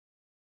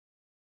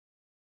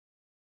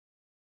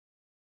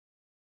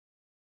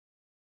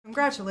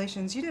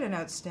Congratulations, you did an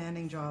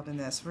outstanding job in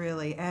this,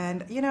 really.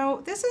 And, you know,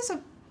 this is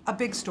a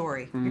big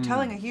story. You're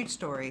telling a huge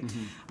story,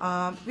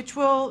 which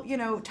will, you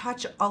know,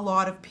 touch a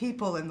lot of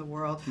people in the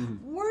world.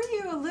 Were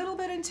you a little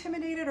bit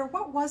intimidated, or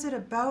what was it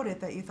about it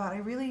that you thought, I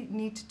really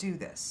need to do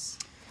this?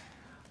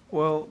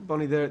 Well,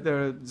 Bonnie,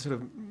 there are sort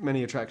of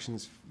many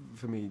attractions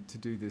for me to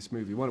do this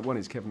movie. One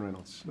is Kevin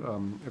Reynolds,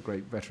 a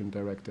great veteran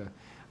director.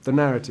 The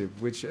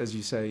narrative, which, as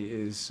you say,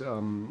 is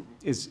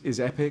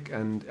epic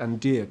and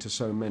dear to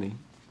so many.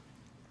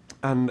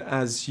 And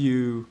as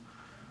you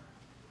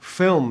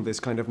film this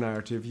kind of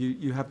narrative,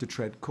 you have to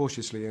tread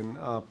cautiously, and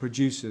our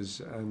producers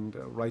and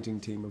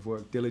writing team have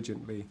worked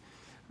diligently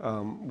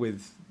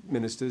with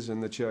ministers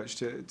and the church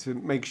to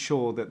make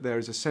sure that there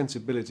is a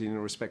sensibility and a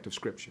respect of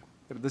Scripture.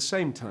 But at the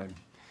same time,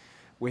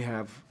 we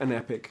have an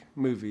epic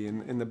movie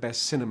in the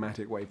best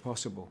cinematic way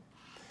possible.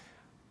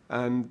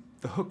 And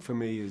the hook for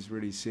me is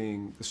really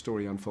seeing the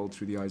story unfold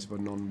through the eyes of a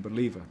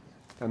non-believer.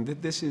 And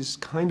this is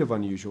kind of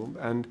unusual,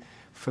 and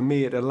for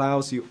me it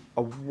allows you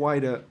a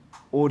wider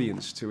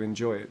audience to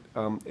enjoy it.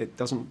 It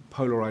doesn't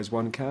polarize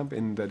one camp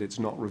in that it's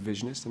not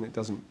revisionist, and it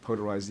doesn't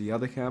polarize the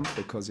other camp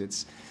because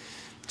it's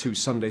too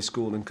Sunday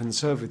school and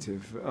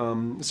conservative.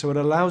 So it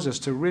allows us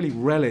to really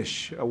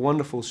relish a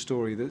wonderful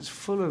story that's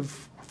full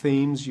of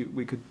themes.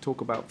 We could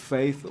talk about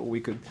faith, or we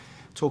could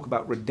talk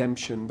about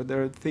redemption, but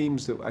there are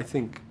themes that I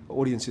think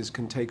audiences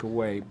can take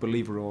away,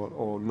 believer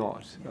or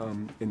not,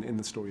 in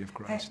the story of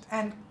Christ.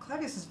 And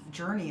Clavius'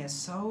 journey is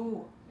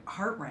so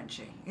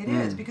heart-wrenching. It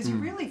is, because you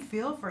really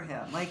feel for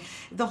him, like,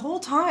 the whole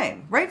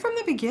time, right from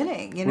the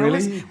beginning, you know.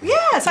 Really?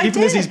 Yes, I did.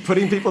 Even as he's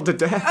putting people to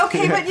death.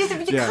 Okay, but you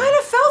kind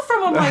of felt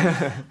from him,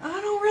 like,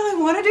 I don't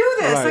really want to do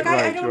this. Right, like,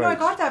 I don't know, I right.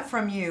 got that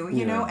from you,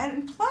 you know.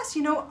 And plus,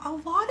 you know, a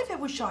lot of it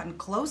was shot in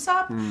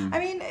close-up. I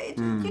mean,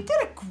 you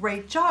did a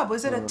great job.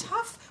 Was it a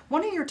tough,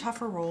 one of your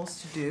tougher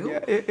roles to do? Yeah,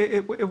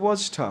 it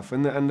was tough,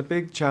 and the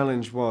big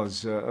challenge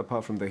was,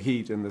 apart from the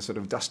heat and the sort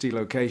of dusty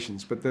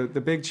locations, but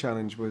the big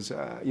challenge was,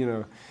 you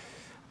know,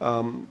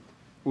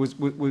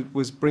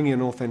 was bringing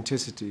an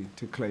authenticity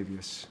to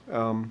Clavius,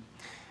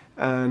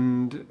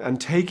 and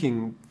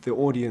taking the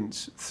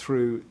audience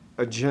through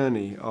a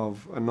journey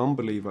of a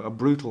non-believer, a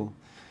brutal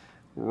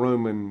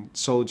Roman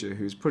soldier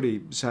who's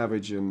pretty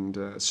savage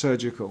and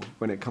surgical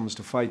when it comes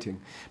to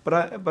fighting. But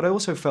I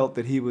also felt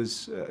that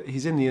he's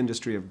in the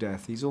industry of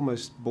death. He's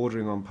almost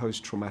bordering on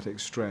post-traumatic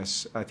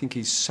stress. I think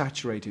he's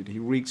saturated. He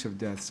reeks of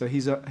death. So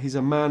he's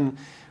a man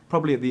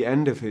probably at the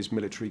end of his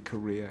military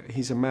career.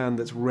 He's a man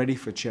that's ready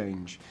for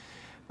change.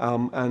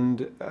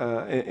 And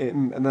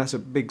that's a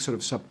big sort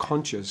of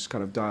subconscious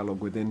kind of dialogue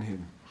within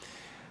him.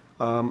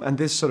 And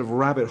this sort of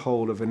rabbit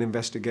hole of an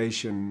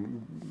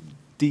investigation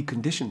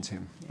deconditions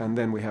him, and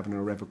then we have an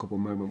irrevocable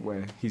moment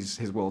where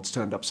his world's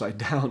turned upside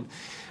down.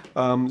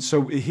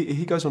 So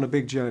he goes on a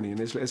big journey, and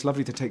it's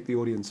lovely to take the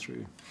audience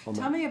through.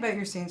 Tell me about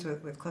your scenes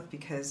with Cliff,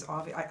 because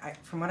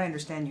from what I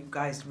understand, you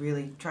guys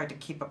really tried to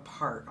keep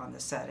apart on the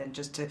set, and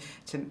just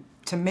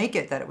to make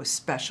it that it was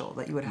special,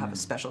 that you would have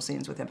special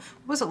scenes with him.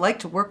 What was it like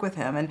to work with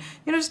him? And,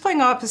 you know, just playing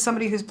off as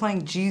somebody who's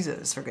playing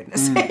Jesus, for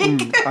goodness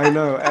sake. I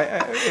know.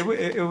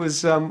 It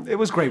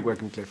was great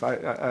working with Cliff. I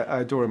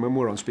adore him, and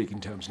we're on speaking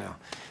terms now,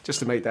 just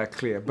to make that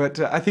clear. But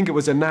I think it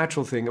was a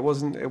natural thing. It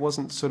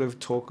wasn't sort of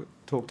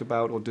talked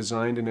about or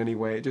designed in any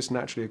way. It just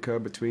naturally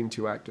occurred between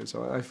two actors.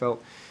 So I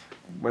felt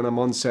when I'm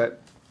on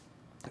set,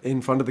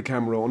 in front of the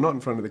camera or not in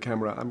front of the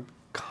camera, I'm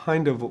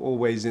kind of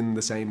always in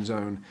the same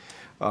zone.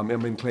 I'm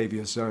in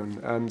Clavius' zone,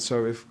 and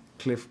so if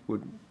Cliff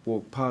would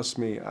walk past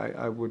me,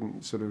 I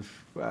wouldn't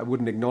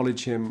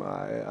acknowledge him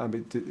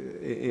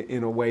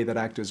in a way that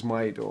actors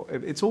might. Or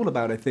it's all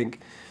about, I think,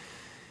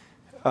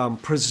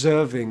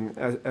 preserving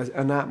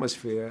an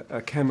atmosphere,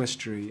 a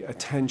chemistry, a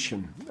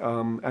tension,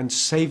 and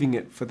saving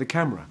it for the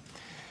camera.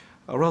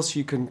 Or else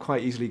you can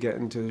quite easily get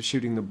into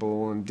shooting the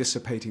ball and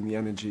dissipating the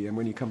energy, and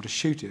when you come to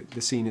shoot it,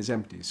 the scene is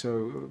empty.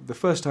 So the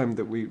first time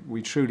that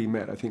we truly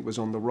met, I think, was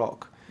on the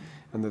Rock.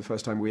 And the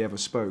first time we ever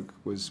spoke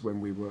was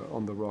when we were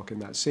on the Rock in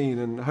that scene.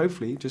 And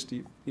hopefully, just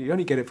you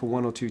only get it for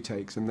 1 or 2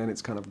 takes, and then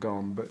it's kind of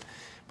gone.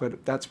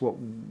 But that's what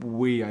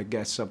we, I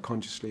guess,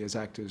 subconsciously as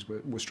actors,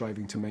 were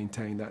striving to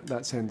maintain,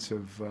 that sense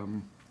of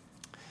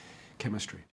chemistry.